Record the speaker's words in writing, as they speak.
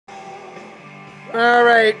All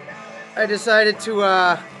right, I decided to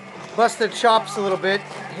bust their chops a little bit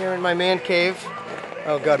here in my man cave.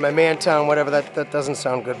 Oh God, my man town, whatever, that doesn't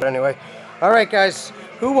sound good, but anyway. All right, guys,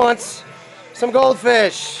 who wants some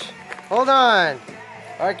goldfish? Hold on.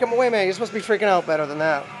 All right, come away, man. You're supposed to be freaking out better than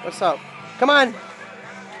that. What's up? Come on.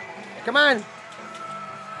 Come on.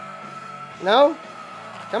 No?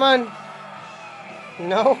 Come on.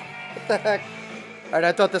 No? What the heck? All right,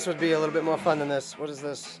 I thought this would be a little bit more fun than this. What is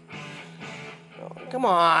this? Oh, come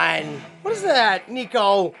on. What is that,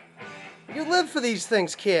 Nico? You live for these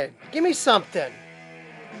things, kid. Give me something.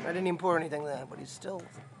 I didn't even pour anything there, but he's still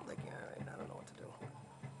like, all right, I don't know what to do.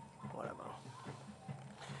 Whatever.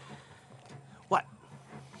 What?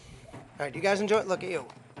 All right, you guys enjoy it? Look at you.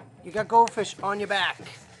 You got goldfish on your back.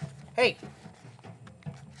 Hey.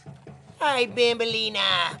 Hi,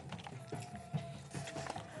 Bambolina.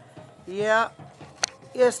 Yeah.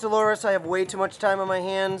 Yes, Dolores, I have way too much time on my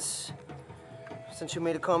hands since you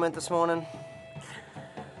made a comment this morning.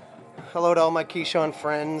 Hello to all my Keeshond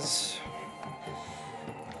friends.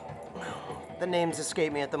 The names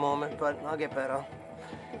escape me at the moment, but I'll get better.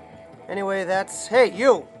 Anyway, that's... Hey,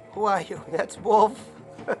 you! Who are you? That's Wolf.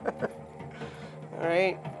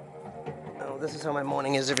 Alright. Oh, this is how my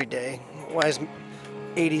morning is every day. Why is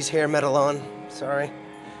 80s hair metal on? Sorry.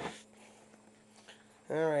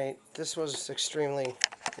 Alright, this was extremely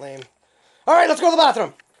lame. Alright, let's go to the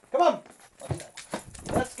bathroom! Come on!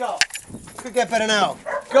 Let's go. Could get better now.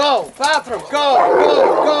 Go! Bathroom!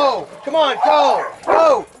 Go! Come on,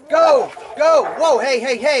 go! Go! Whoa,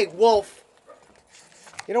 hey, Wolf.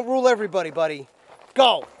 You don't rule everybody, buddy.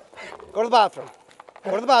 Go! Go to the bathroom.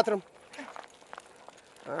 Go to the bathroom.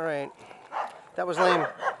 Alright. That was lame.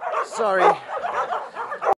 Sorry.